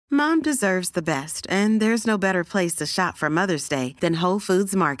Mom deserves the best, and there's no better place to shop for Mother's Day than Whole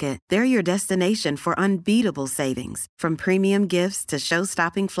Foods Market. They're your destination for unbeatable savings, from premium gifts to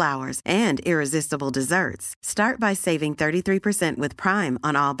show-stopping flowers and irresistible desserts. Start by saving 33% with Prime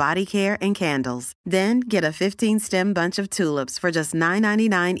on all body care and candles. Then get a 15-stem bunch of tulips for just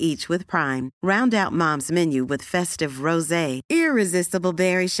 $9.99 each with Prime. Round out Mom's menu with festive rosé, irresistible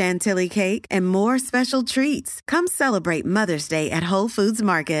berry chantilly cake, and more special treats. Come celebrate Mother's Day at Whole Foods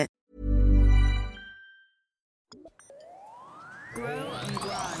Market. Grow and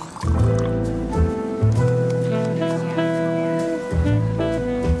grind.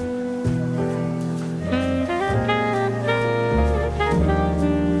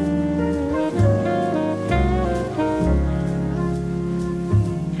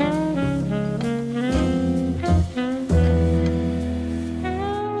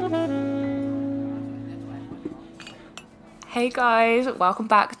 Hey guys, welcome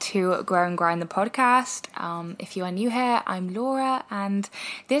back to Grow and Grind the podcast. If you are new here, I'm Laura, and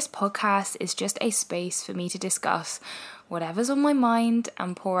this podcast is just a space for me to discuss whatever's on my mind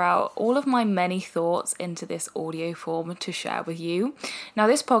and pour out all of my many thoughts into this audio form to share with you. Now,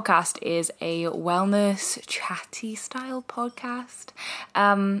 this podcast is a wellness chatty style podcast,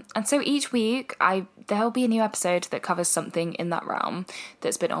 and so each week there'll be a new episode that covers something in that realm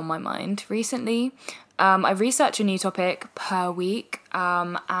that's been on my mind recently. I research a new topic per week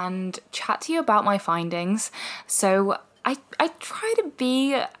and chat to you about my findings. So I try to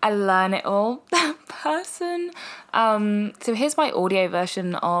be a learn-it-all person. So here's my audio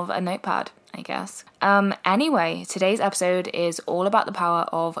version of a notepad, I guess. Anyway, today's episode is all about the power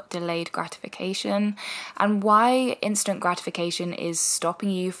of delayed gratification and why instant gratification is stopping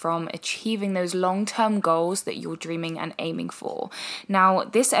you from achieving those long-term goals that you're dreaming and aiming for. Now,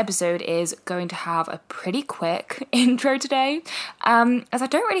 this episode is going to have a pretty quick intro today, as I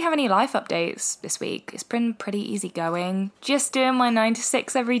don't really have any life updates this week. It's been pretty easy going, just doing my 9 to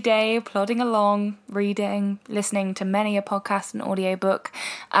 6 every day, plodding along, reading, listening to many a podcast and audiobook.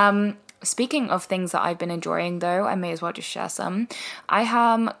 Speaking of things that I've been enjoying, though, I may as well just share some. I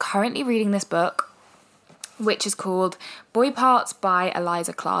am currently reading this book, which is called Boy Parts by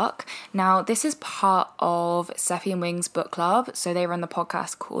Eliza Clark. Now, this is part of Seffi and Wing's book club, so they run the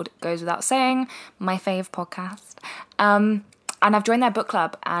podcast called Goes Without Saying, my fave podcast. And I've joined their book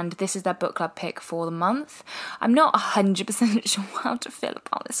club, and this is their book club pick for the month. I'm not 100% sure how to feel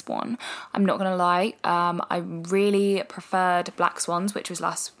about this one. I'm not going to lie. I really preferred Black Swans, which was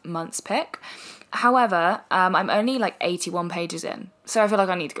last month's pick. However, I'm only like 81 pages in, so I feel like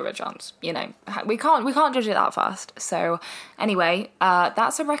I need to give it a chance. You know, we can't judge it that fast. So anyway,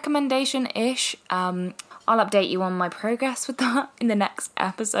 that's a recommendation-ish. I'll update you on my progress with that in the next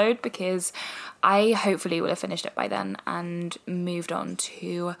episode, because I hopefully will have finished it by then and moved on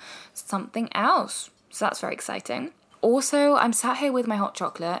to something else. So that's very exciting. Also, I'm sat here with my hot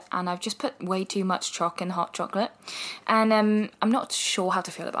chocolate, and I've just put way too much choc in hot chocolate, and I'm not sure how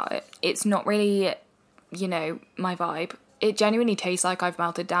to feel about it. It's not really, you know, my vibe. It genuinely tastes like I've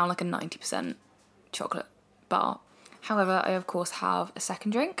melted down like a 90% chocolate bar. However, I of course have a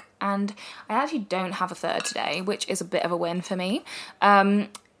second drink, and I actually don't have a third today, which is a bit of a win for me.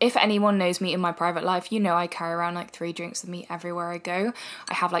 If anyone knows me in my private life, you know I carry around like 3 drinks with me everywhere I go.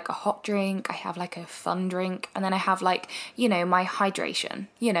 I have like a hot drink, I have like a fun drink, and then I have like, you know, my hydration,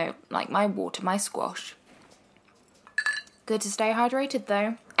 you know, like my water, my squash. Good to stay hydrated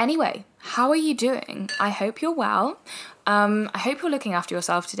though. Anyway, how are you doing? I hope you're well. I hope you're looking after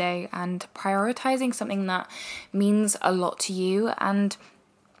yourself today and prioritizing something that means a lot to you, and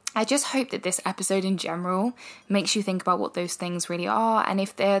I just hope that this episode in general makes you think about what those things really are, and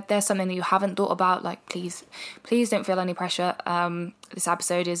if there's something that you haven't thought about, like please don't feel any pressure. This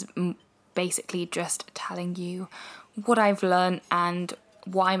episode is basically just telling you what I've learned and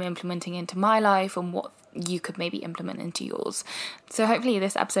what I'm implementing into my life and what you could maybe implement into yours. So hopefully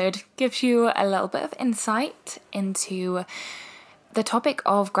this episode gives you a little bit of insight into the topic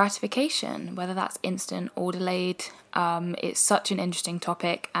of gratification, whether that's instant or delayed. It's such an interesting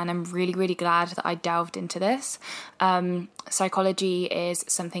topic, and I'm really, really glad that I delved into this. Psychology is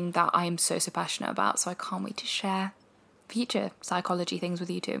something that I am so passionate about, so I can't wait to share future psychology things with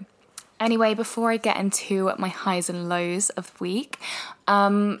you too. Anyway, before I get into my highs and lows of the week,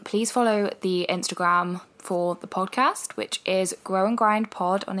 please follow the Instagram for the podcast, which is Grow and Grind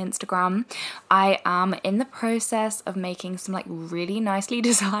Pod on Instagram. I am in the process of making some like really nicely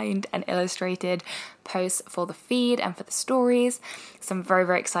designed and illustrated posts for the feed and for the stories. So I'm very,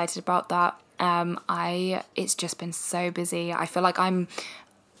 very excited about that. It's just been so busy. I feel like I'm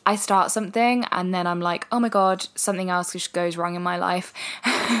I start something and then I'm like, oh my God, something else just goes wrong in my life.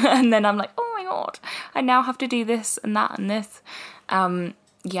 And then I'm like, oh my God, I now have to do this and that and this.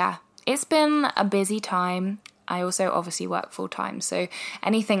 Yeah, it's been a busy time. I also obviously work full time, so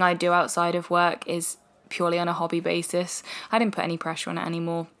anything I do outside of work is purely on a hobby basis. I didn't put any pressure on it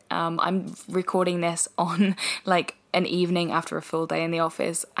anymore. I'm recording this on like an evening after a full day in the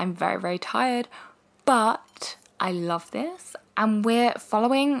office. I'm very, very tired, but I love this. And we're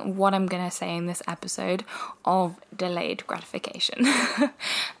following what I'm going to say in this episode of delayed gratification.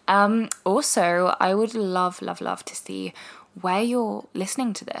 Also, I would love to see where you're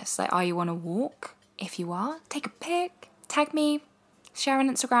listening to this. Like, are you on a walk? If you are, take a pic, tag me, share on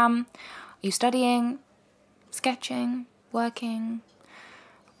Instagram. Are you studying, sketching, working?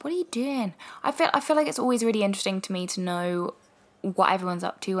 What are you doing? I feel like it's always really interesting to me to know what everyone's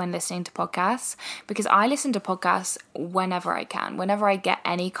up to when listening to podcasts, because I listen to podcasts whenever I can, whenever I get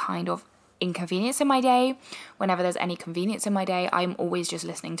any kind of inconvenience in my day, whenever there's any convenience in my day, I'm always just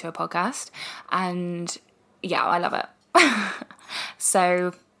listening to a podcast, and yeah, I love it.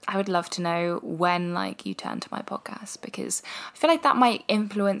 So I would love to know when like you turn to my podcast, because I feel like that might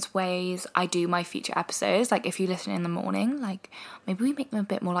influence ways I do my future episodes. Like if you listen in the morning, like maybe we make them a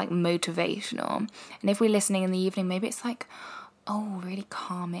bit more like motivational, and if we're listening in the evening, maybe it's like, oh, really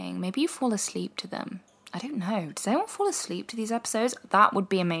calming. Maybe you fall asleep to them. I don't know. Does anyone fall asleep to these episodes? That would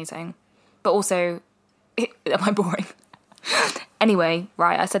be amazing. But also, am I boring? Anyway,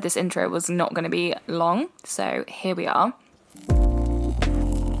 right, I said this intro was not going to be long, so here we are.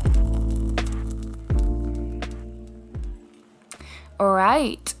 All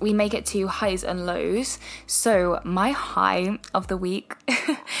right, we make it to highs and lows. So my high of the week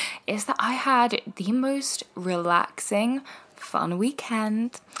is that I had the most relaxing, fun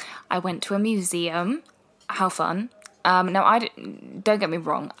weekend. I went to a museum. How fun. Now, don't get me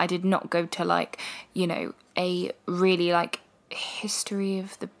wrong, I did not go to like, you know, a really like history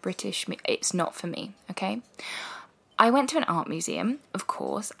of the British, it's not for me, okay? I went to an art museum, of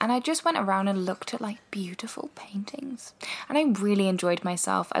course, and I just went around and looked at like beautiful paintings, and I really enjoyed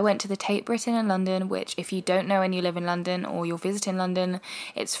myself. I went to the Tate Britain in London, which if you don't know and you live in London or you're visiting London,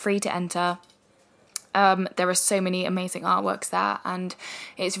 it's free to enter. There are so many amazing artworks there, and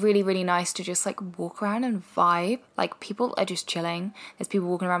it's really, really nice to just like walk around and vibe. Like people are just chilling. There's people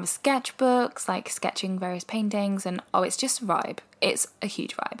walking around with sketchbooks, like sketching various paintings, and oh, it's just a vibe. It's a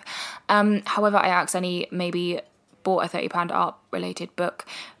huge vibe. However, I accidentally maybe bought a £30 art related book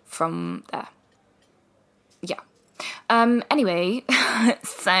from there. Yeah. Anyway,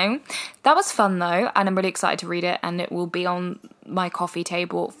 so that was fun though, and I'm really excited to read it, and it will be on my coffee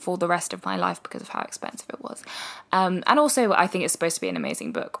table for the rest of my life because of how expensive it was. And also I think it's supposed to be an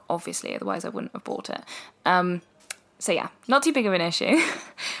amazing book, obviously, otherwise I wouldn't have bought it. So yeah, not too big of an issue.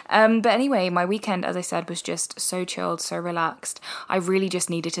 But anyway, my weekend, as I said, was just so chilled, so relaxed. I really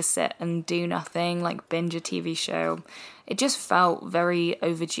just needed to sit and do nothing, like binge a TV show. It just felt very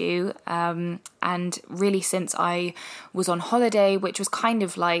overdue. And really since I was on holiday, which was kind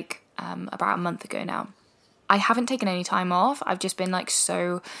of like about a month ago now, I haven't taken any time off. I've just been like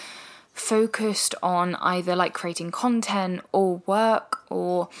so focused on either like creating content or work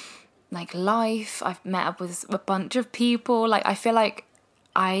or like life. I've met up with a bunch of people. Like I feel like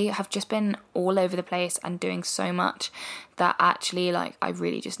I have just been all over the place and doing so much that actually like I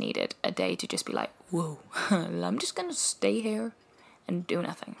really just needed a day to just be like, whoa, I'm just gonna stay here and do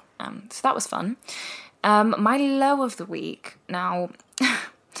nothing. So that was fun. My low of the week, now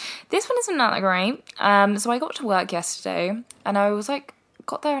this one isn't that great. So I got to work yesterday and I was like,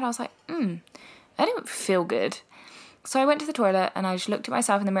 got there and I was like, I don't feel good. So I went to the toilet and I just looked at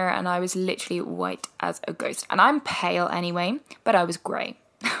myself in the mirror and I was literally white as a ghost. And I'm pale anyway, but I was grey.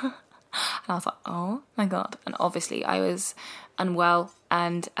 And I was like, oh my God. And obviously I was unwell,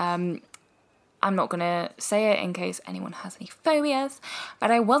 and I'm not going to say it in case anyone has any phobias,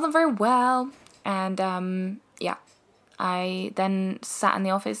 but I wasn't very well. And yeah, I then sat in the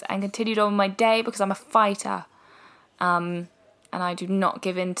office and continued on my day because I'm a fighter. And I do not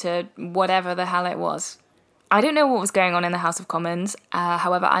give in to whatever the hell it was. I don't know what was going on in the House of Commons.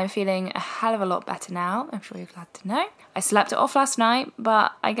 However, I'm feeling a hell of a lot better now. I'm sure you're glad to know. I slept it off last night,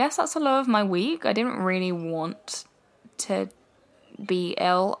 but I guess that's a low of my week. I didn't really want to be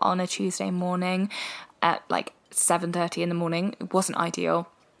ill on a Tuesday morning at like 7:30 in the morning. It wasn't ideal.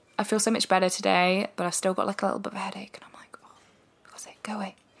 I feel so much better today, but I've still got like a little bit of a headache, and I'm like, oh, for God's sake, go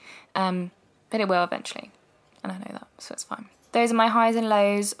away. But it will eventually, and I know that, so it's fine. Those are my highs and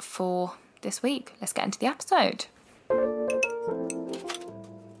lows for this week. Let's get into the episode.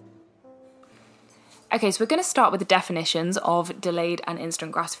 Okay, so we're going to start with the definitions of delayed and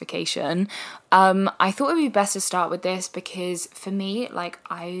instant gratification. I thought it would be best to start with this because for me, like,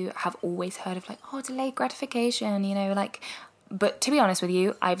 I have always heard of like, oh, delayed gratification, you know, like, but to be honest with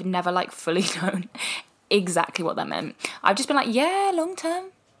you, I've never like fully known exactly what that meant. I've just been like, yeah, long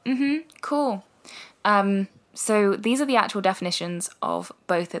term, cool. So these are the actual definitions of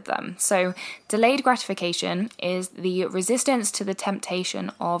both of them. So delayed gratification is the resistance to the temptation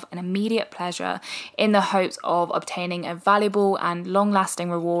of an immediate pleasure in the hopes of obtaining a valuable and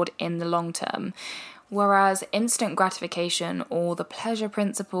long-lasting reward in the long term. Whereas instant gratification, or the pleasure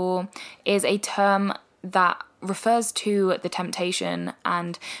principle, is a term that refers to the temptation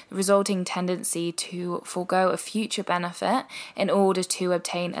and resulting tendency to forego a future benefit in order to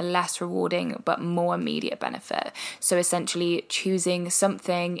obtain a less rewarding but more immediate benefit. So essentially choosing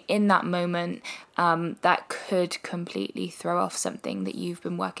something in that moment that could completely throw off something that you've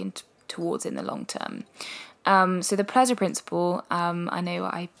been working towards in the long term. So the pleasure principle, I know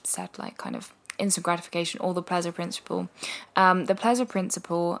I said like kind of instant gratification or the pleasure principle. The pleasure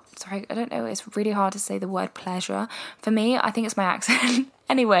principle, sorry, I don't know, it's really hard to say the word pleasure. For me, I think it's my accent.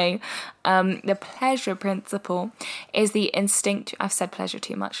 Anyway, the pleasure principle is the instinct. I've said pleasure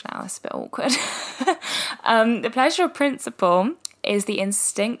too much now, it's a bit awkward. The pleasure principle is the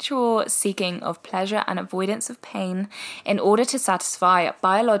instinctual seeking of pleasure and avoidance of pain in order to satisfy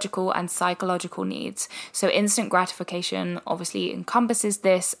biological and psychological needs. So instant gratification obviously encompasses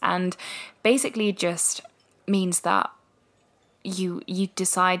this and basically just means that you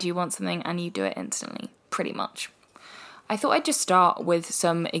decide you want something and you do it instantly, pretty much. I thought I'd just start with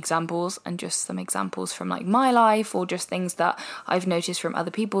some examples and just some examples from like my life or just things that I've noticed from other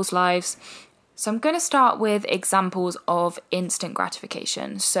people's lives. So I'm going to start with examples of instant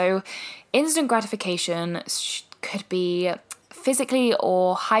gratification. So instant gratification could be physically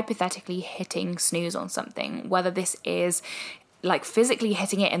or hypothetically hitting snooze on something, whether this is like physically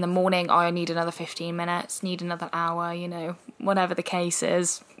hitting it in the morning, oh, I need another 15 minutes, need another hour, you know, whatever the case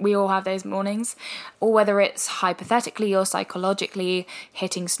is. We all have those mornings. Or whether it's hypothetically or psychologically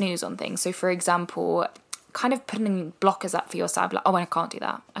hitting snooze on things. So for example, kind of putting blockers up for yourself, like, oh, I can't do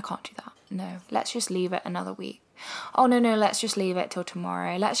that. No, let's just leave it another week. Oh, no, let's just leave it till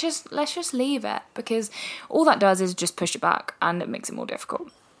tomorrow. Let's just leave it, because all that does is just push it back and it makes it more difficult.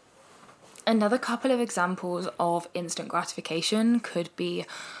 Another couple of examples of instant gratification could be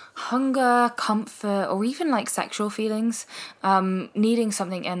hunger, comfort, or even like sexual feelings, needing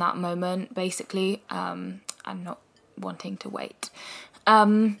something in that moment, basically, and not wanting to wait.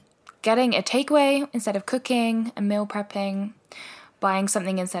 Getting a takeaway instead of cooking and meal prepping, buying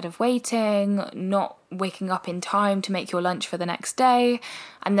something instead of waiting, not waking up in time to make your lunch for the next day,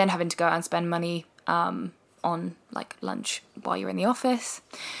 and then having to go out and spend money on like lunch while you're in the office.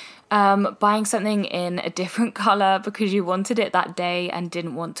 Buying something in a different colour because you wanted it that day and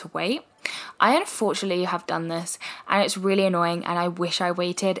didn't want to wait. I unfortunately have done this and it's really annoying and I wish I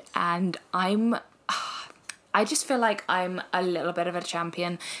waited, and I just feel like I'm a little bit of a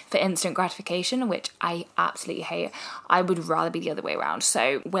champion for instant gratification, which I absolutely hate. I would rather be the other way around,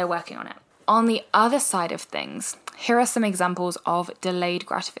 so we're working on it. On the other side of things, here are some examples of delayed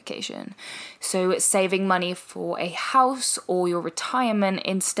gratification. So saving money for a house or your retirement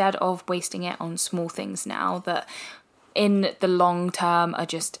instead of wasting it on small things now that in the long term are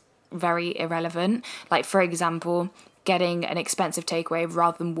just very irrelevant. Like, for example, getting an expensive takeaway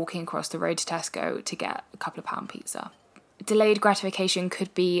rather than walking across the road to Tesco to get a couple of pound pizza. Delayed gratification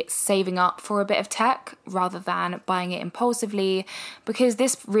could be saving up for a bit of tech rather than buying it impulsively, because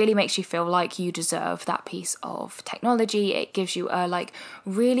this really makes you feel like you deserve that piece of technology. It gives you a like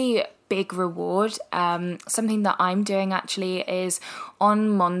really big reward. Something that I'm doing actually is on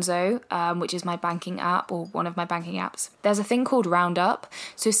Monzo, which is my banking app or one of my banking apps. There's a thing called Roundup.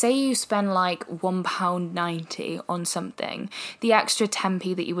 So say you spend like £1.90 on something, the extra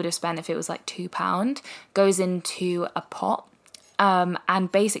 10p that you would have spent if it was like £2 goes into a pot.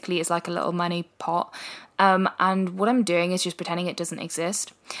 And basically it's like a little money pot. And what I'm doing is just pretending it doesn't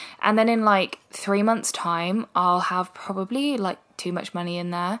exist. And then in like 3 months' time, I'll have probably like too much money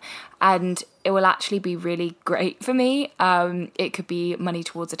in there and it will actually be really great for me. It could be money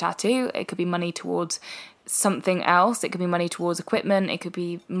towards a tattoo. It could be money towards something else. It could be money towards equipment. It could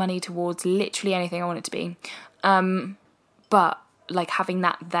be money towards literally anything I want it to be. But like having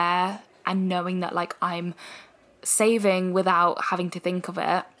that there and knowing that like I'm saving without having to think of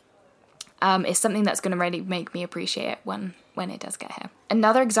it, is something that's going to really make me appreciate it when it does get here.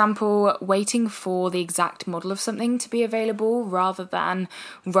 Another example, waiting for the exact model of something to be available rather than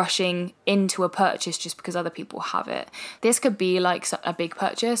rushing into a purchase just because other people have it. This could be like a big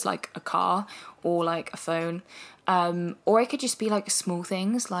purchase, like a car or like a phone, or it could just be like small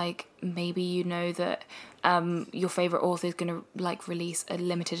things, like maybe you know that your favorite author is going to like release a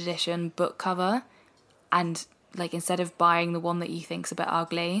limited edition book cover, and like instead of buying the one that you think's a bit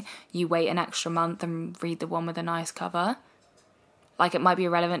ugly, you wait an extra month and read the one with a nice cover. Like, it might be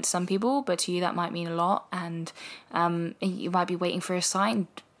irrelevant to some people, but to you that might mean a lot, and you might be waiting for a signed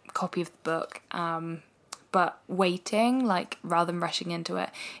copy of the book, but waiting, like, rather than rushing into it,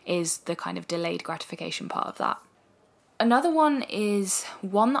 is the kind of delayed gratification part of that. Another one is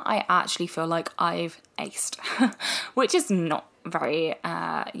one that I actually feel like I've aced, which is not very,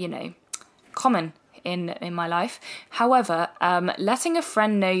 common in my life. However, letting a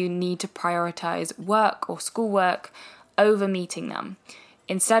friend know you need to prioritise work or schoolwork over meeting them,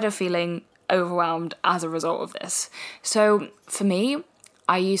 instead of feeling overwhelmed as a result of this. So for me,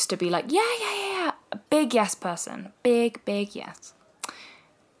 I used to be like, yeah, a big yes person, big yes.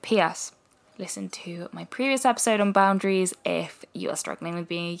 P.S. Listen to my previous episode on boundaries if you are struggling with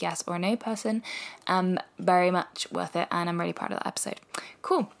being a yes or a no person. Very much worth it, and I'm really proud of that episode.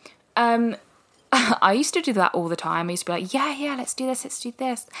 Cool. I used to do that all the time. I used to be like, yeah, let's do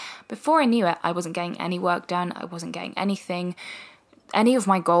this. Before I knew it, I wasn't getting any work done. I wasn't getting any of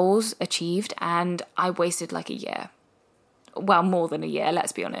my goals achieved, and I wasted like a year. Well, more than a year,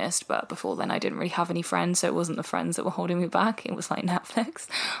 let's be honest. But before then, I didn't really have any friends, so it wasn't the friends that were holding me back. It was like Netflix.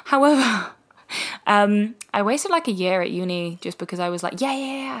 However, I wasted like a year at uni just because I was like,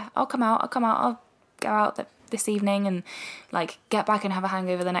 yeah, I'll come out, I'll go out this evening and like get back and have a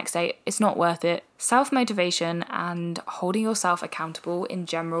hangover the next day. It's not worth it. Self-motivation and holding yourself accountable in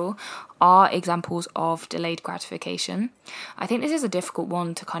general are examples of delayed gratification. I think this is a difficult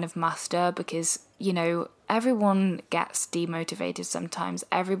one to kind of master because, you know, everyone gets demotivated sometimes.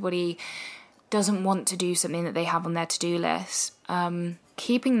 Everybody doesn't want to do something that they have on their to-do list.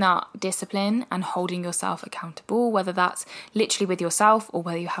 Keeping that discipline and holding yourself accountable, whether that's literally with yourself or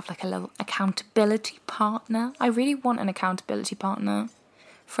whether you have like a little accountability partner. I really want an accountability partner.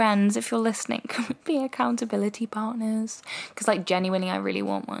 Friends, if you're listening, be accountability partners. Because like genuinely, I really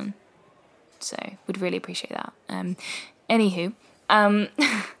want one. So would really appreciate that. Anywho,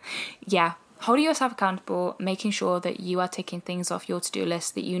 yeah. Holding yourself accountable, making sure that you are ticking things off your to-do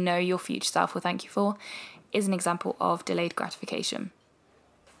list that you know your future self will thank you for, is an example of delayed gratification.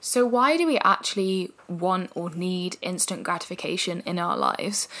 So why do we actually want or need instant gratification in our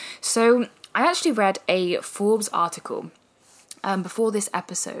lives? So I actually read a Forbes article before this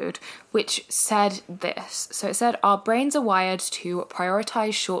episode, which said this. So it said, our brains are wired to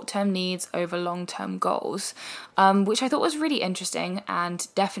prioritize short-term needs over long-term goals, which I thought was really interesting and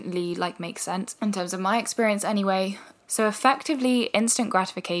definitely like makes sense in terms of my experience anyway. So effectively, instant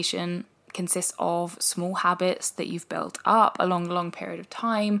gratification consists of small habits that you've built up along a long period of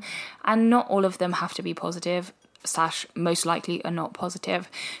time, and not all of them have to be positive / most likely are not positive.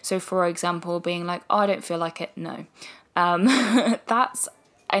 So for example, being like, oh, I don't feel like it, no. That's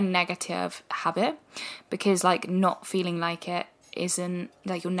a negative habit, because like not feeling like it isn't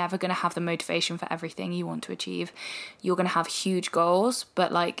like, you're never going to have the motivation for everything you want to achieve. You're going to have huge goals,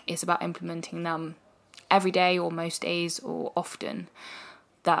 but like it's about implementing them every day or most days or often.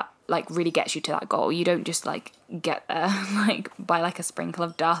 That like really gets you to that goal. You don't just like get there like by like a sprinkle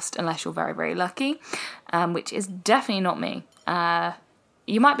of dust unless you're very, very lucky, which is definitely not me.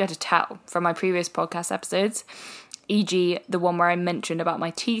 You might be able to tell from my previous podcast episodes, e.g. the one where I mentioned about my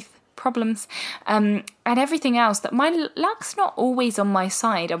teeth problems, and everything else, that my luck's not always on my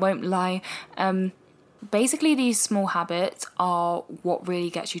side, I won't lie. Basically, these small habits are what really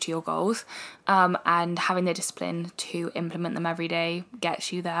gets you to your goals, and having the discipline to implement them every day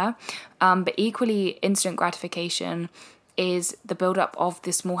gets you there. But equally, instant gratification is the build-up of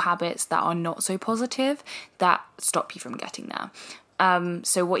the small habits that are not so positive that stop you from getting there.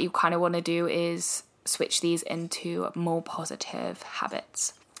 So what you kind of want to do is switch these into more positive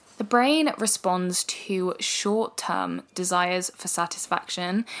habits. The brain responds to short-term desires for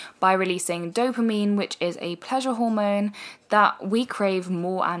satisfaction by releasing dopamine, which is a pleasure hormone that we crave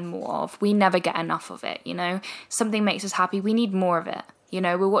more and more of. We never get enough of it, you know? Something makes us happy, we need more of it. You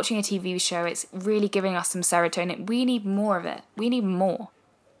know, we're watching a TV show, it's really giving us some serotonin. We need more of it. We need more.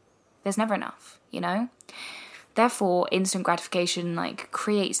 There's never enough, you know? Therefore, instant gratification like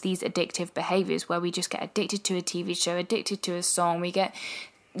creates these addictive behaviors where we just get addicted to a TV show, addicted to a song. We get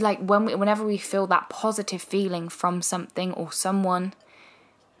like whenever we feel that positive feeling from something or someone,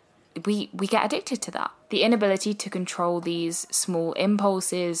 we get addicted to that. The inability to control these small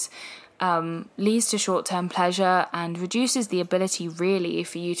impulses leads to short-term pleasure and reduces the ability really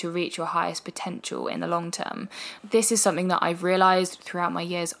for you to reach your highest potential in the long term. This is something that I've realized throughout my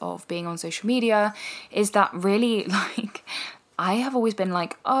years of being on social media, is that really, like, I have always been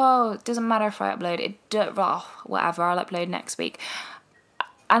like, oh, it doesn't matter if I upload it, whatever, I'll upload next week.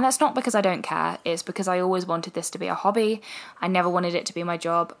 And that's not because I don't care, it's because I always wanted this to be a hobby. I never wanted it to be my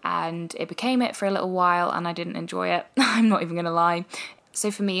job, and it became it for a little while and I didn't enjoy it. I'm not even gonna lie. So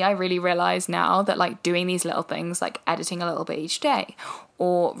for me, I really realise now that like doing these little things, like editing a little bit each day,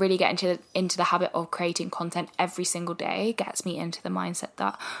 or really getting into the habit of creating content every single day, gets me into the mindset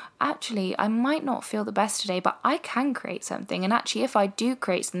that actually I might not feel the best today, but I can create something. And actually, if I do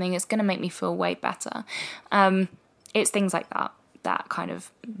create something, it's going to make me feel way better. It's things like that kind of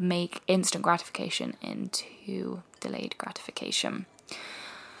make instant gratification into delayed gratification.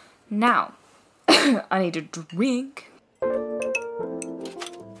 Now, I need a drink.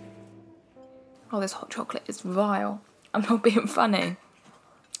 Oh, this hot chocolate is vile. I'm not being funny.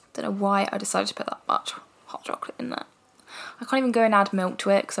 Don't know why I decided to put that much hot chocolate in there. I can't even go and add milk to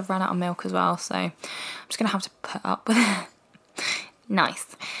it because I've run out of milk as well, so I'm just going to have to put up with it.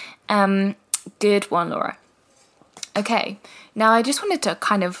 Nice. Good one, Laura. Okay, now I just wanted to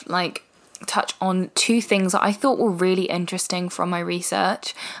kind of like touch on two things that I thought were really interesting from my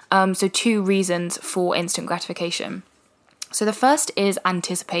research. So 2 reasons for instant gratification. So the first is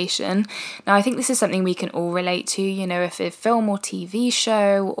anticipation. Now, I think this is something we can all relate to, you know, if a film or TV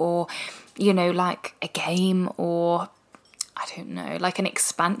show or, you know, like a game or, I don't know, like an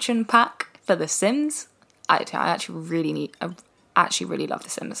expansion pack for The Sims. I actually really love The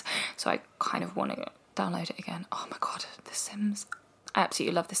Sims. So I kind of want to download it again. Oh my God, The Sims. I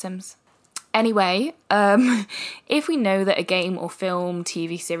absolutely love The Sims. Anyway, if we know that a game or film,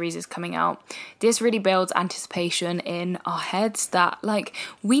 TV series is coming out, this really builds anticipation in our heads that, like,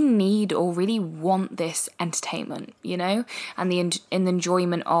 we need or really want this entertainment, you know, and the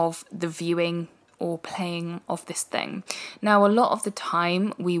enjoyment of the viewing or playing of this thing. Now, a lot of the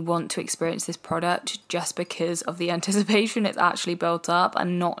time we want to experience this product just because of the anticipation it's actually built up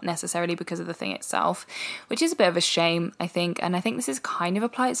and not necessarily because of the thing itself, which is a bit of a shame, I think. And I think this is kind of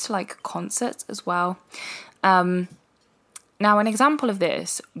applies to like concerts as well. Now, an example of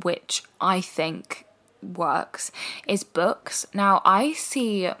this, which I think works, is books. Now, I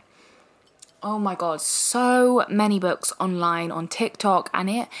see, oh my God, so many books online on TikTok,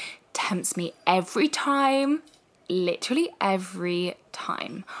 and it tempts me every time, literally every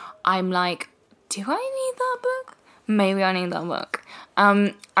time. I'm like, do I need that book? Maybe I need that book.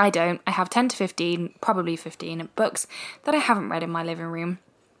 I don't. I have 10 to 15, probably 15 books that I haven't read in my living room.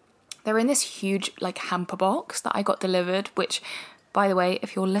 They're in this huge like hamper box that I got delivered, which, by the way,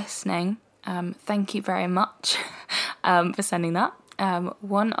 if you're listening, thank you very much for sending that.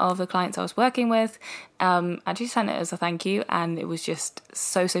 One of the clients I was working with actually sent it as a thank you, and it was just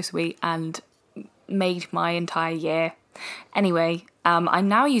so sweet and made my entire year. Anyway, I'm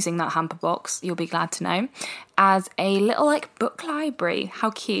now using that hamper box, you'll be glad to know, as a little like book library.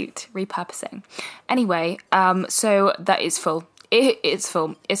 How cute, repurposing. Anyway, so that is full. It's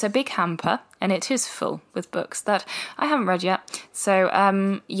full. It's a big hamper, and it is full with books that I haven't read yet.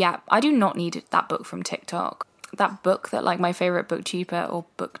 So yeah, I do not need that book from TikTok. That book that like my favourite booktuber or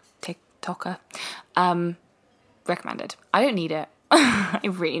book TikToker recommended. I don't need it. I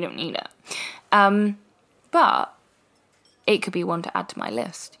really don't need it. But it could be one to add to my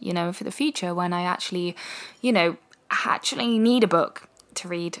list, you know, for the future when I actually, you know, need a book to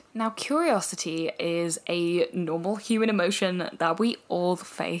read. Now, curiosity is a normal human emotion that we all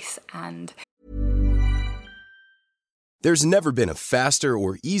face, and There's never been a faster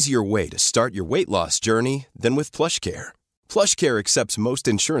or easier way to start your weight loss journey than with PlushCare. PlushCare accepts most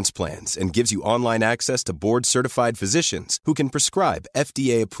insurance plans and gives you online access to board-certified physicians who can prescribe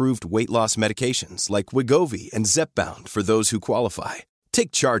FDA-approved weight loss medications like Wegovy and Zepbound for those who qualify.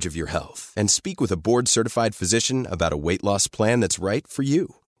 Take charge of your health and speak with a board-certified physician about a weight loss plan that's right for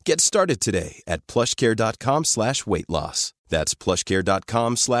you. Get started today at plushcare.com/weight-loss. That's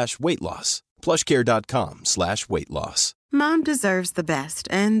plushcare.com/weight-loss. plushcare.com/weight-loss. Mom deserves the best,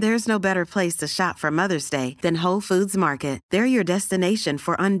 and there's no better place to shop for Mother's Day than Whole Foods Market. They're your destination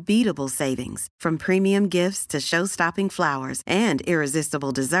for unbeatable savings, from premium gifts to show-stopping flowers and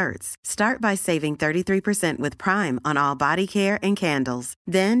irresistible desserts. Start by saving 33% with Prime on all body care and candles.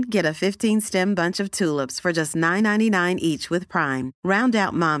 Then get a 15-stem bunch of tulips for just $9.99 each with Prime. Round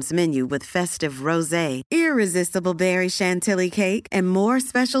out Mom's menu with festive rosé, irresistible berry chantilly cake, and more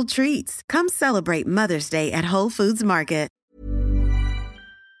special treats. Come celebrate Mother's Day at Whole Foods Market.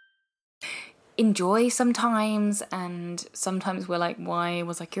 enjoy sometimes, and sometimes we're like, why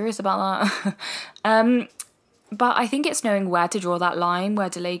was I curious about that? But I think it's knowing where to draw that line, where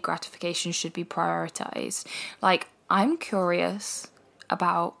delayed gratification should be prioritized. Like, I'm curious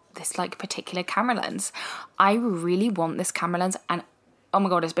about this like particular camera lens. I really want this camera lens, and oh my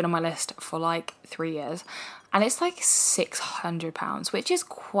god, it's been on my list for like 3 years, and it's like £600, which is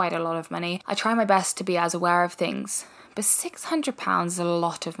quite a lot of money. I try my best to be as aware of things, but £600 is a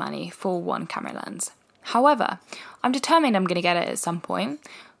lot of money for one camera lens. However, I'm determined I'm going to get it at some point.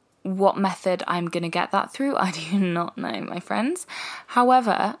 What method I'm going to get that through, I do not know, my friends.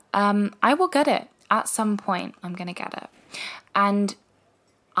 However, I will get it at some point. I'm going to get it. And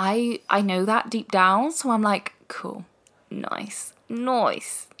I know that deep down, so I'm like, cool, nice,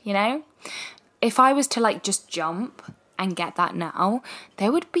 you know? If I was to like just jump and get that now,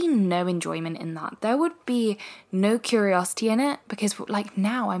 there would be no enjoyment in that. There would be no curiosity in it, because like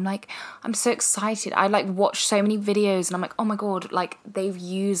now I'm so excited. I like watch so many videos and I'm like, oh my god, like they've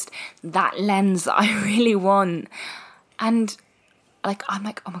used that lens that I really want. And like, I'm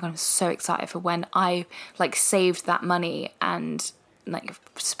like, oh my god, I'm so excited for when I like saved that money and like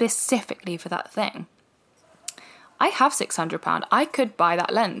specifically for that thing. I have £600. I could buy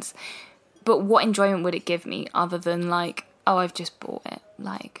that lens. But what enjoyment would it give me other than like, oh, I've just bought it.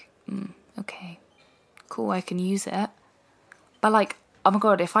 Like, okay, cool, I can use it. But like, oh my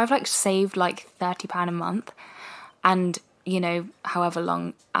god, if I've like saved like £30 a month, and you know, however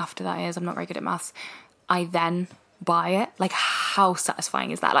long after that is, I'm not very good at maths, I then buy it, like how satisfying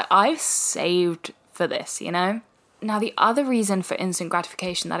is that? Like, I've saved for this, you know? Now, the other reason for instant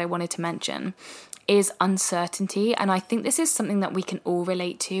gratification that I wanted to mention is uncertainty, and I think this is something that we can all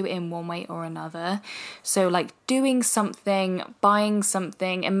relate to in one way or another. So like doing something, buying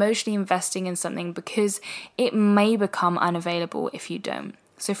something, emotionally investing in something because it may become unavailable if you don't.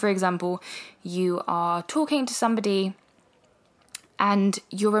 So for example, you are talking to somebody and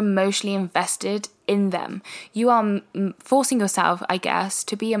you're emotionally invested in them. You are forcing yourself, I guess,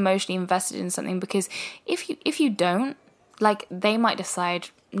 to be emotionally invested in something, because if you don't, like, they might decide,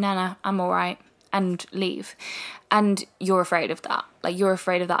 nah, I'm all right, and leave. And you're afraid of that. Like, you're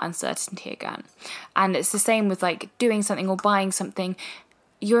afraid of that uncertainty again. And it's the same with like doing something or buying something.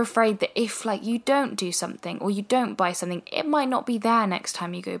 You're afraid that if like you don't do something or you don't buy something, it might not be there next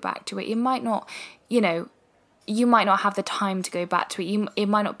time you go back to it. It might not, you know, you might not have the time to go back to it. It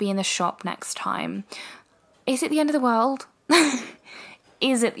might not be in the shop next time. Is it the end of the world?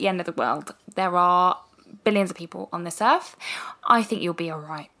 Is it the end of the world? There are billions of people on this earth. I think you'll be all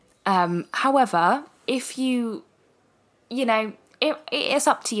right. However, if you know, it's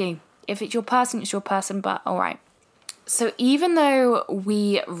up to you. If it's your person, it's your person, but all right. So even though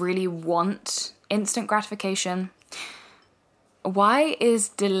we really want instant gratification, why is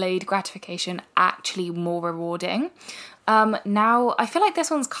delayed gratification actually more rewarding? Now, I feel like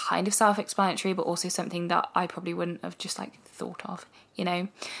this one's kind of self-explanatory, but also something that I probably wouldn't have just like thought of, you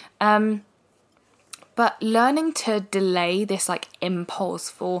know? But learning to delay this like impulse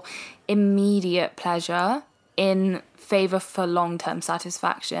for immediate pleasure in favor for long-term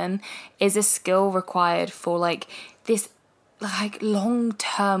satisfaction is a skill required for like this like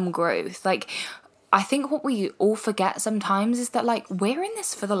long-term growth. Like, I think what we all forget sometimes is that like we're in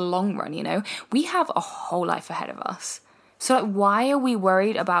this for the long run, you know? We have a whole life ahead of us. So like, why are we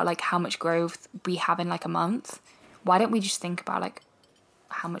worried about like how much growth we have in like a month? Why don't we just think about like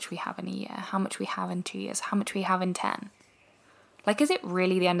how much we have in a year, how much we have in 2 years, how much we have in 10? Like, is it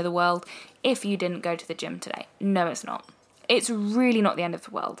really the end of the world if you didn't go to the gym today? No, it's not. It's really not the end of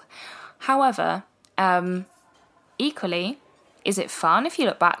the world. However, equally, is it fun if you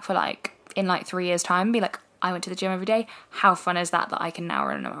look back for like, in like 3 years' time, and be like, I went to the gym every day? How fun is that I can now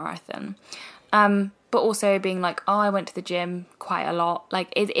run a marathon? But also being like, oh, I went to the gym quite a lot.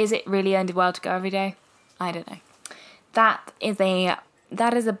 Like, is it really the end of the world to go every day? I don't know.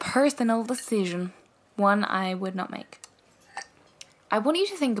 That is a personal decision, one I would not make. I want you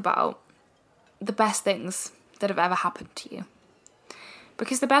to think about the best things that have ever happened to you.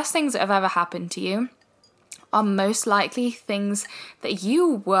 Because the best things that have ever happened to you are most likely things that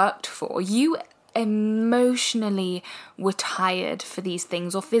you worked for. You emotionally were tired for these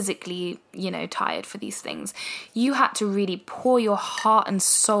things, or physically, you know, tired for these things. You had to really pour your heart and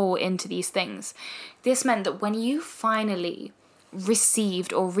soul into these things. This meant that when you finally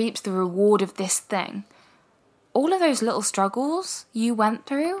received or reaped the reward of this thing, all of those little struggles you went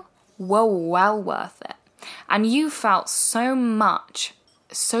through were well worth it. And you felt so much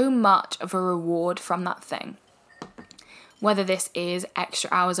of a reward from that thing. Whether this is extra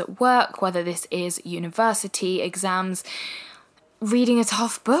hours at work, whether this is university, exams, reading a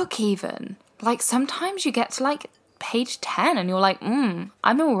tough book even. like sometimes you get to like page 10 and you're like, I'm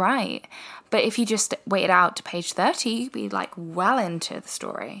all right. But if you just wait it out to page 30, you'd be like well into the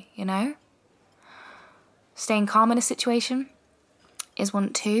story, you know? Staying calm in a situation is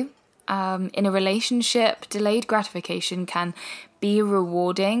one too. In a relationship, delayed gratification can be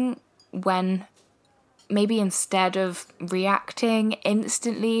rewarding when maybe instead of reacting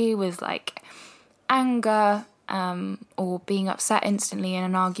instantly with like anger or being upset instantly in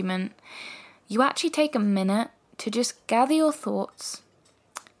an argument, you actually take a minute to just gather your thoughts,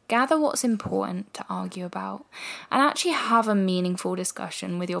 gather what's important to argue about, and actually have a meaningful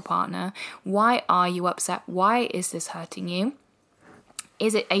discussion with your partner. Why are you upset? Why is this hurting you?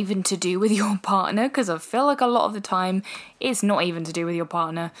 Is it even to do with your partner? Because I feel like a lot of the time it's not even to do with your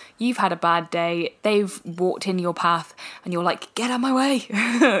partner. You've had a bad day, they've walked in your path, and you're like, get out of my way.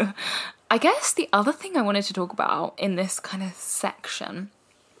 I guess the other thing I wanted to talk about in this kind of section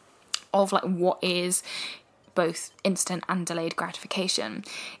of like what is both instant and delayed gratification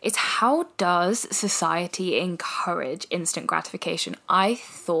is how does society encourage instant gratification? I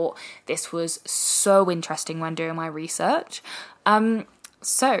thought this was so interesting when doing my research.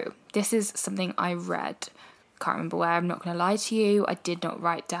 So this is something I read. Can't remember where, I'm not going to lie to you. I did not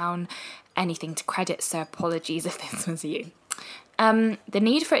write down anything to credit, so apologies if this was you. The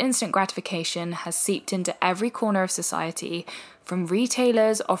need for instant gratification has seeped into every corner of society, from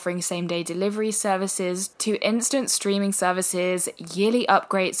retailers offering same-day delivery services to instant streaming services, yearly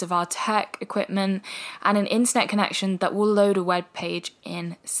upgrades of our tech equipment, and an internet connection that will load a web page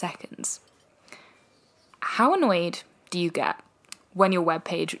in seconds. How annoyed do you get when your web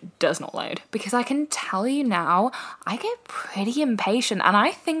page does not load? Because I can tell you now, I get pretty impatient, and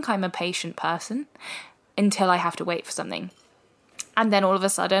I think I'm a patient person until I have to wait for something. And then all of a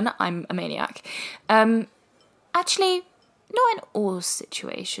sudden, I'm a maniac. Actually, not in all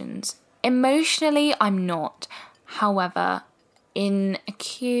situations. Emotionally, I'm not. However, in a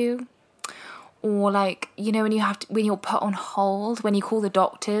queue, or like, you know, when you're put on hold, when you call the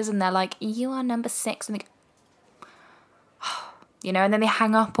doctors and they're like, you are number 6, and they go, you know, and then they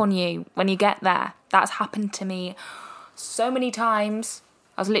hang up on you when you get there. That's happened to me so many times.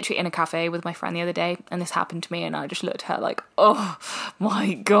 I was literally in a cafe with my friend the other day and this happened to me, and I just looked at her like, oh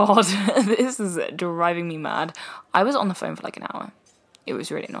my God, this is driving me mad. I was on the phone for like an hour. It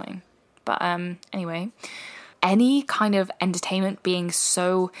was really annoying. But anyway, any kind of entertainment being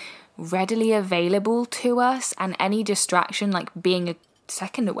so readily available to us, and any distraction like being a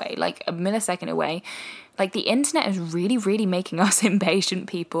second away, like a millisecond away, like the internet is really, really making us impatient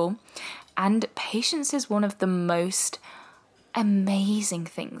people. And patience is one of the most amazing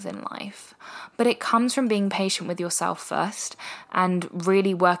things in life, but it comes from being patient with yourself first and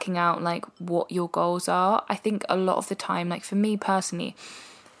really working out like what your goals are. I think a lot of the time, like for me personally,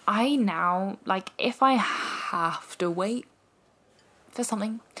 I now, like if I have to wait for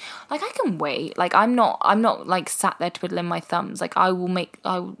something, like I can wait. Like I'm not like sat there twiddling my thumbs. Like I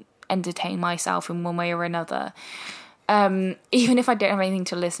will entertain myself in one way or another. Even if I don't have anything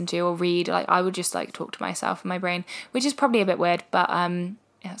to listen to or read, like I would just like talk to myself in my brain, which is probably a bit weird, but yeah,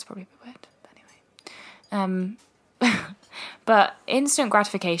 it's probably a bit weird. But anyway, but instant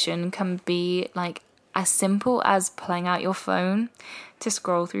gratification can be like as simple as pulling out your phone to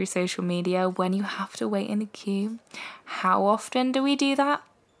scroll through social media when you have to wait in a queue. How often do we do that?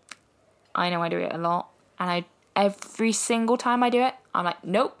 I know I do it a lot, and every single time I do it, I'm like,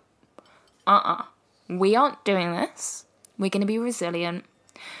 nope, we aren't doing this. We're going to be resilient.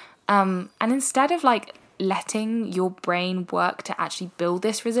 And instead of like letting your brain work to actually build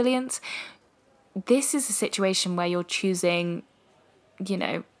this resilience, this is a situation where you're choosing, you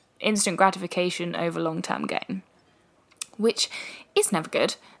know, instant gratification over long-term gain, which is never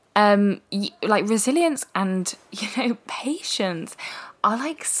good. Like resilience and, you know, patience are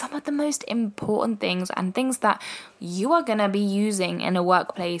like some of the most important things, and things that you are going to be using in a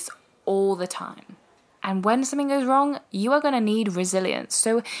workplace all the time. And when something goes wrong, you are going to need resilience.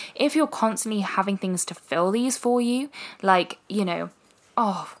 So if you're constantly having things to fill these for you, like, you know,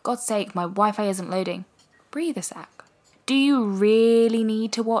 oh, for God's sake, my Wi-Fi isn't loading. Breathe a sec. Do you really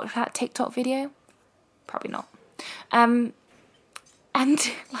need to watch that TikTok video? Probably not. And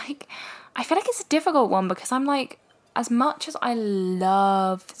like, I feel like it's a difficult one, because I'm like, as much as I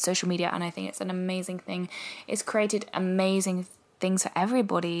love social media and I think it's an amazing thing, it's created amazing things for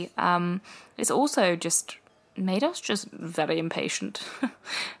everybody, it's also just made us just very impatient.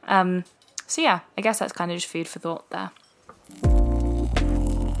 So yeah, I guess that's kind of just food for thought there.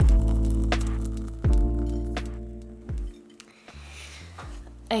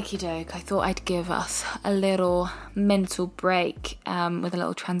 Okie doke, I thought I'd give us a little mental break with a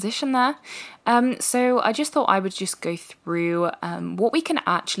little transition there. So I just thought I would just go through what we can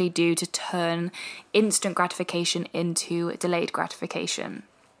actually do to turn instant gratification into delayed gratification.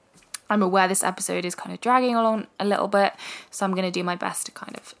 I'm aware this episode is kind of dragging along a little bit, so I'm going to do my best to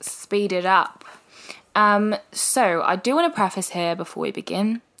kind of speed it up. So I do want to preface here before we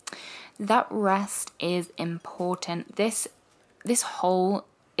begin that rest is important. This whole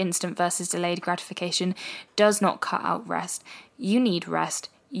instant versus delayed gratification does not cut out rest. You need rest.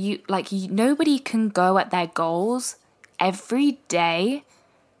 Nobody can go at their goals every day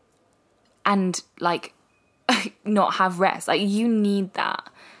and like not have rest. Like, you need that.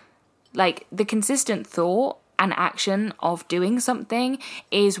 Like, the consistent thought and action of doing something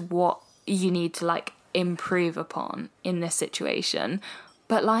is what you need to like improve upon in this situation.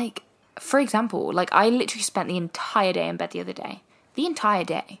 But like, for example, like I literally spent the entire day in bed the other day. The entire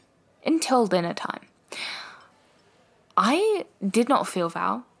day. Until dinner time. I did not feel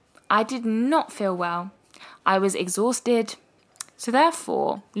well. I did not feel well. I was exhausted. So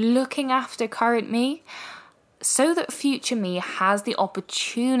therefore, looking after current me so that future me has the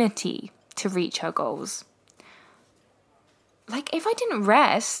opportunity to reach her goals. Like, if I didn't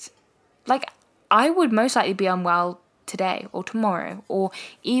rest, like, I would most likely be unwell today or tomorrow, or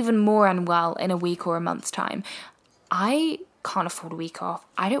even more unwell in a week or a month's time. I can't afford a week off.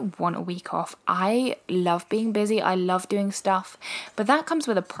 I don't want a week off. I love being busy. I love doing stuff. But that comes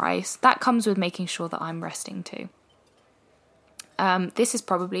with a price. That comes with making sure that I'm resting too. This is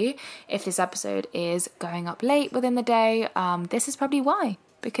probably, if this episode is going up late within the day, this is probably why.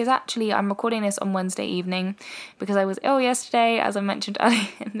 Because actually I'm recording this on Wednesday evening because I was ill yesterday, as I mentioned earlier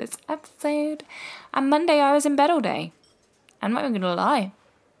in this episode. And Monday I was in bed all day. I'm not even going to lie.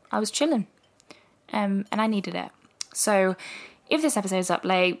 I was chilling. And I needed it. So if this episode's up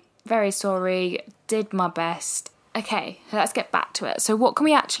late, very sorry, did my best. Okay, let's get back to it. So what can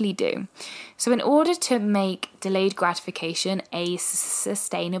we actually do? So in order to make delayed gratification a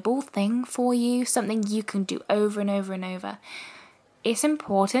sustainable thing for you, something you can do over and over and over, it's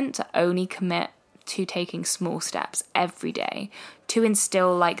important to only commit to taking small steps every day to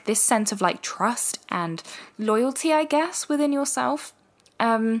instill like this sense of like trust and loyalty, I guess, within yourself.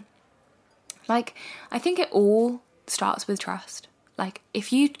 Like, I think it all starts with trust. Like,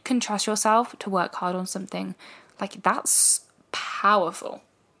 if you can trust yourself to work hard on something, like, that's powerful.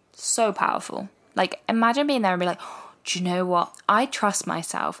 So powerful. Like, imagine being there and be like, oh, do you know what? I trust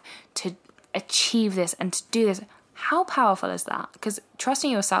myself to achieve this and to do this. How powerful is that? Because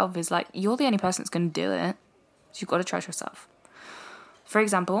trusting yourself is like, you're the only person that's going to do it. So you've got to trust yourself. For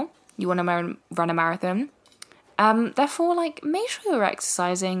example, you want to run a marathon. Therefore, like, make sure you're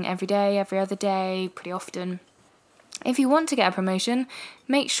exercising every day, every other day, pretty often. If you want to get a promotion,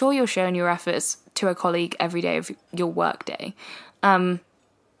 make sure you're showing your efforts to a colleague every day of your work day.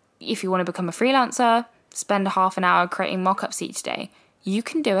 If you want to become a freelancer, spend half an hour creating mock-ups each day. You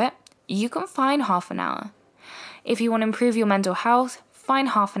can do it. You can find half an hour. If you want to improve your mental health, find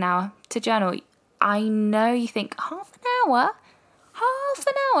half an hour to journal. I know you think, half an hour? Half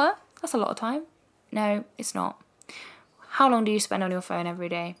an hour? That's a lot of time. No, it's not. How long do you spend on your phone every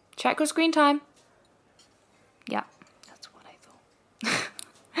day? Check your screen time. Yeah, that's what I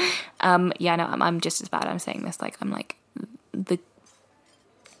thought. Yeah, no, I'm just as bad. I'm saying this like I'm like the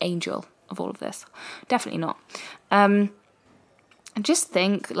angel of all of this. Definitely not. Just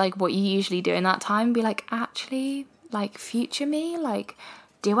think like what you usually do in that time. Be like, actually, like future me, like,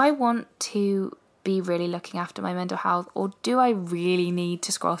 do I want to be really looking after my mental health, or do I really need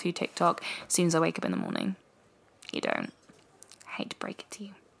to scroll through TikTok as soon as I wake up in the morning? You don't. I hate to break it to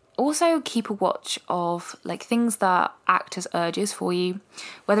you. Also, keep a watch of like things that act as urges for you,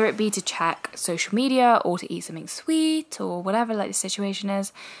 whether it be to check social media or to eat something sweet or whatever like the situation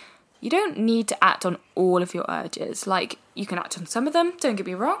is. You don't need to act on all of your urges. Like, you can act on some of them, don't get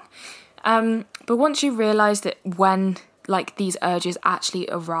me wrong. But once you realise that when like these urges actually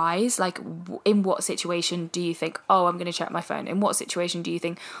arise, like in what situation do you think, oh, I'm going to check my phone? In what situation do you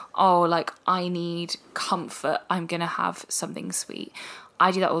think, oh, like I need comfort, I'm going to have something sweet? I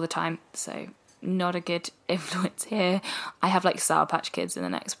do that all the time, so not a good influence here. I have like Sour Patch Kids in the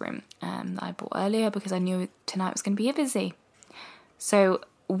next room that I bought earlier because I knew tonight was going to be busy. So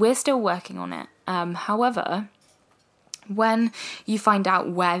we're still working on it. However, when you find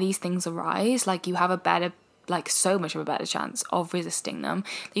out where these things arise, like you have a better, like so much of a better chance of resisting them.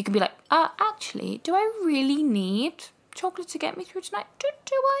 You can be like, actually, do I really need chocolate to get me through tonight? Do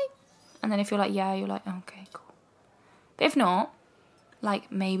I? And then if you're like, yeah, you're like, okay, cool. But if not,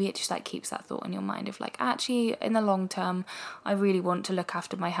 like maybe it just like keeps that thought in your mind of like, actually in the long term I really want to look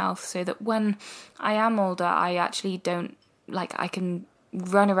after my health so that when I am older I actually don't, like, I can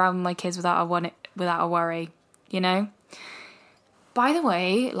run around with my kids without a worry, you know? By the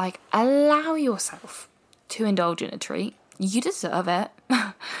way, like, allow yourself to indulge in a treat. You deserve it.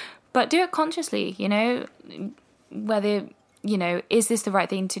 But do it consciously, you know? Whether, you know, is this the right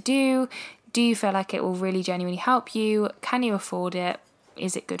thing to do? Do you feel like it will really genuinely help you? Can you afford it?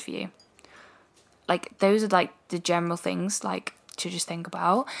 Is it good for you? Like, those are like the general things like to just think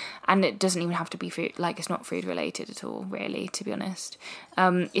about. And it doesn't even have to be food, like it's not food related at all, really, to be honest.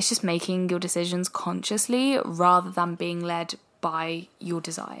 It's just making your decisions consciously rather than being led by your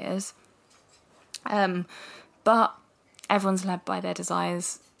desires. But everyone's led by their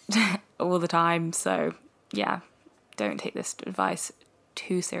desires all the time. So yeah, don't take this advice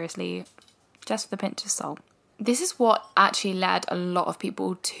too seriously, just with a pinch of salt. This is what actually led a lot of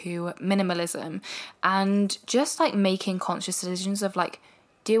people to minimalism and just like making conscious decisions of like,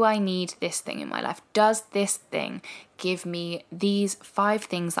 do I need this thing in my life? Does this thing give me these 5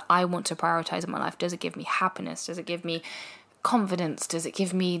 things that I want to prioritize in my life? Does it give me happiness? Does it give me confidence? Does it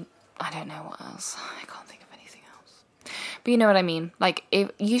give me, I don't know what else. I can't think of anything else. But you know what I mean? Like,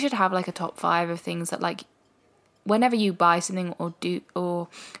 if you should have like a top 5 of things that like, whenever you buy something or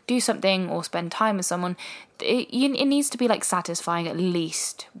do something or spend time with someone, it needs to be like satisfying at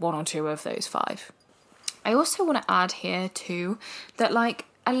least 1 or 2 of those 5. I also want to add here too that like,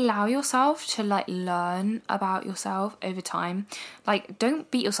 allow yourself to like learn about yourself over time. Like, don't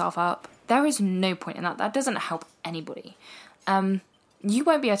beat yourself up. There is no point in that. That doesn't help anybody. You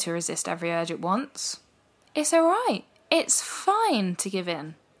won't be able to resist every urge at once. It's alright. It's fine to give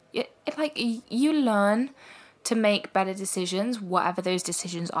in. Like, you learn to make better decisions, whatever those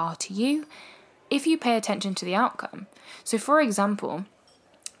decisions are to you, if you pay attention to the outcome. So for example,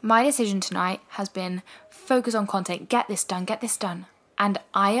 my decision tonight has been focus on content, get this done. And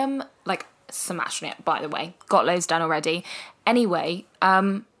I am like smashing it, by the way. Got loads done already. Anyway,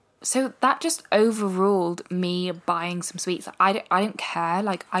 so that just overruled me buying some sweets. I don't care.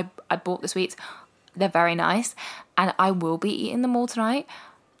 Like, I bought the sweets. They're very nice. And I will be eating them all tonight.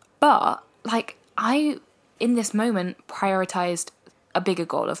 But like, I, in this moment, prioritized a bigger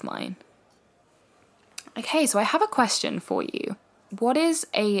goal of mine. Okay, so I have a question for you. What is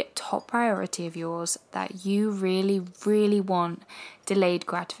a top priority of yours that you really, really want delayed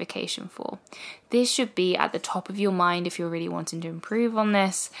gratification for? This should be at the top of your mind if you're really wanting to improve on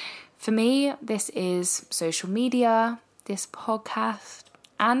this. For me, this is social media, this podcast,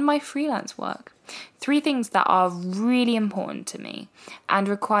 and my freelance work. 3 things that are really important to me and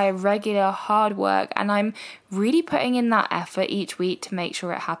require regular hard work, and I'm really putting in that effort each week to make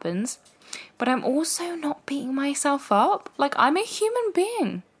sure it happens. But I'm also not beating myself up. Like, I'm a human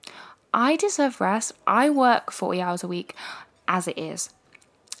being. I deserve rest. I work 40 hours a week as it is.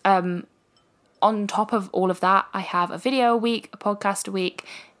 On top of all of that, I have a video a week, a podcast a week,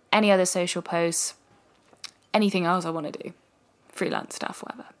 any other social posts, anything else I want to do, freelance stuff,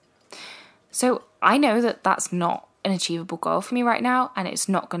 whatever. So I know that that's not an achievable goal for me right now, and it's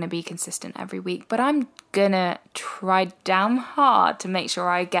not going to be consistent every week, but I'm gonna try damn hard to make sure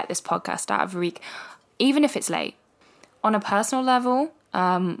I get this podcast out every week, even if it's late. On a personal level,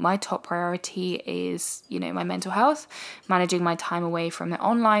 my top priority is, my mental health, managing my time away from the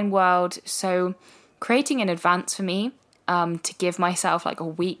online world. So creating in advance for me, to give myself like a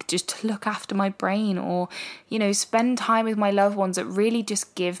week just to look after my brain, or, spend time with my loved ones that really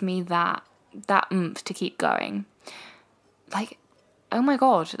just give me that oomph to keep going. Like, oh my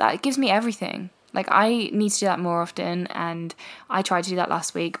God, that gives me everything. Like, I need to do that more often, and I tried to do that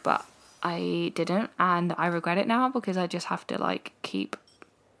last week, but I didn't, and I regret it now because I just have to like keep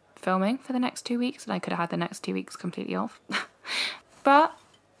filming for the next 2 weeks, and I could have had the next 2 weeks completely off. But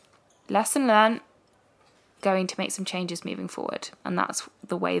lesson learned, going to make some changes moving forward, and that's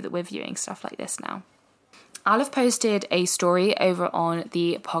the way that we're viewing stuff like this now. I'll have posted a story over on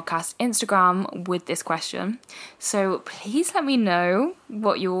the podcast Instagram with this question. So please let me know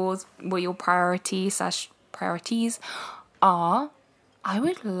what your priorities are. I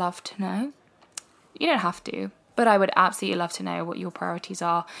would love to know. You don't have to, but I would absolutely love to know what your priorities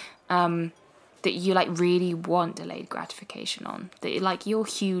are, that you like really want delayed gratification on, that like your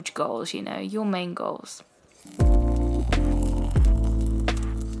huge goals, your main goals.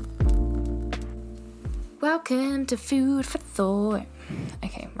 Welcome to Food for Thought.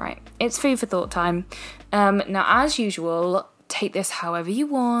 Okay, right. It's food for thought time. Now, as usual, take this however you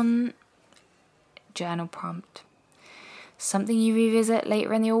want. Journal prompt. Something you revisit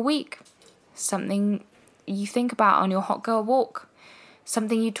later in your week. Something you think about on your hot girl walk.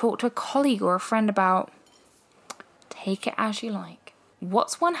 something you talk to a colleague or a friend about. Take it as you like.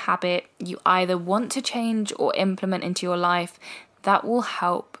 What's one habit you either want to change or implement into your life that will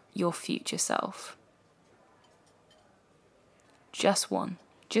help your future self? Just one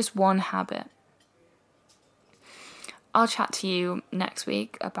habit. I'll chat to you next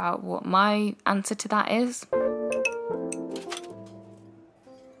week about what my answer to that is.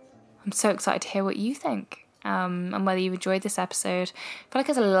 I'm so excited to hear what you think, and whether you enjoyed this episode. I feel like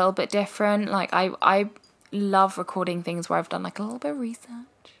it's a little bit different. Like I love recording things where I've done like a little bit of research,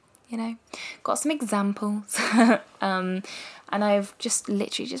 you know, got some examples, and I've just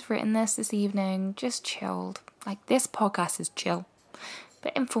literally just written this evening, just chilled. Like, this podcast is chill,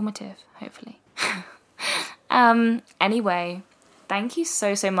 but informative, hopefully. Anyway, thank you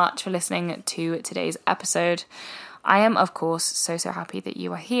so much for listening to today's episode. I am, of course, so happy that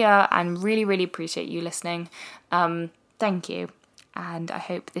you are here and really appreciate you listening. Thank you. And I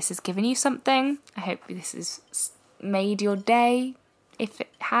hope this has given you something. I hope this has made your day. If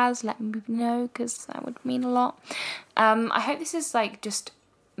it has, let me know, because that would mean a lot. I hope this has like just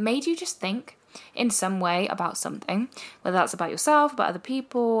made you just think in some way about something, whether that's about yourself, about other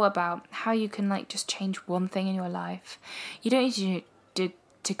people, about how you can like just change one thing in your life. You don't need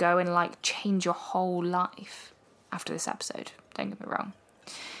to go and like change your whole life after this episode. Don't get me wrong.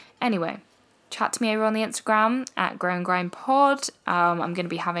 Anyway, chat to me over on the Instagram at Grow and Grind Pod. I'm going to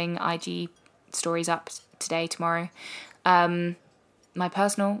be having IG stories up today, tomorrow. My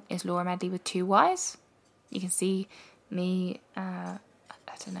personal is Laura Medley with 2 Ys. You can see me, I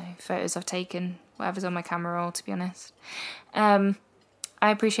don't know, photos I've taken, whatever's on my camera roll, to be honest. I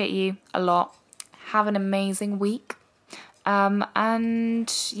appreciate you a lot. Have an amazing week.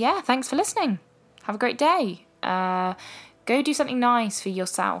 And yeah, thanks for listening. Have a great day. Go do something nice for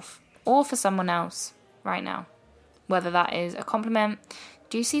yourself or for someone else right now. Whether that is a compliment.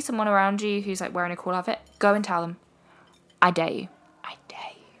 Do you see someone around you who's like wearing a cool outfit? Go and tell them. I dare you. I dare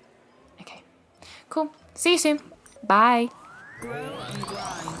you. Okay. Cool. See you soon. Bye. Grow and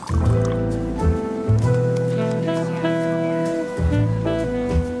Grind.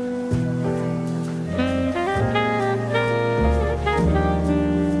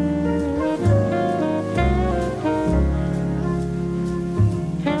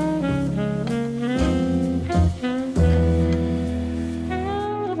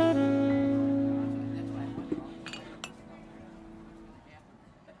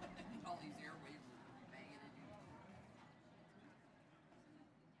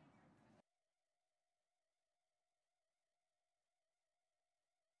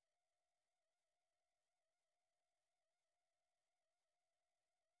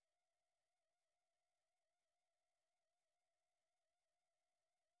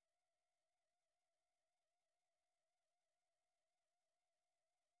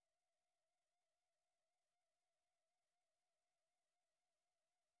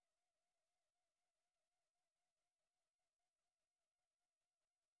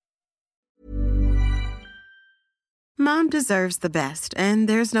 Mom deserves the best, and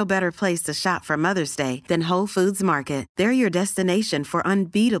there's no better place to shop for Mother's Day than Whole Foods Market. They're your destination for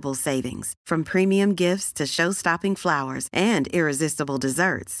unbeatable savings, from premium gifts to show-stopping flowers and irresistible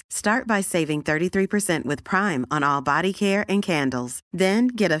desserts. Start by saving 33% with Prime on all body care and candles. Then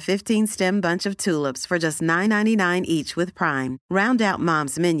get a 15-stem bunch of tulips for just $9.99 each with Prime. Round out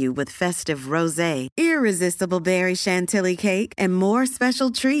Mom's menu with festive rosé, irresistible berry chantilly cake, and more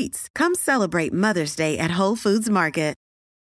special treats. Come celebrate Mother's Day at Whole Foods Market.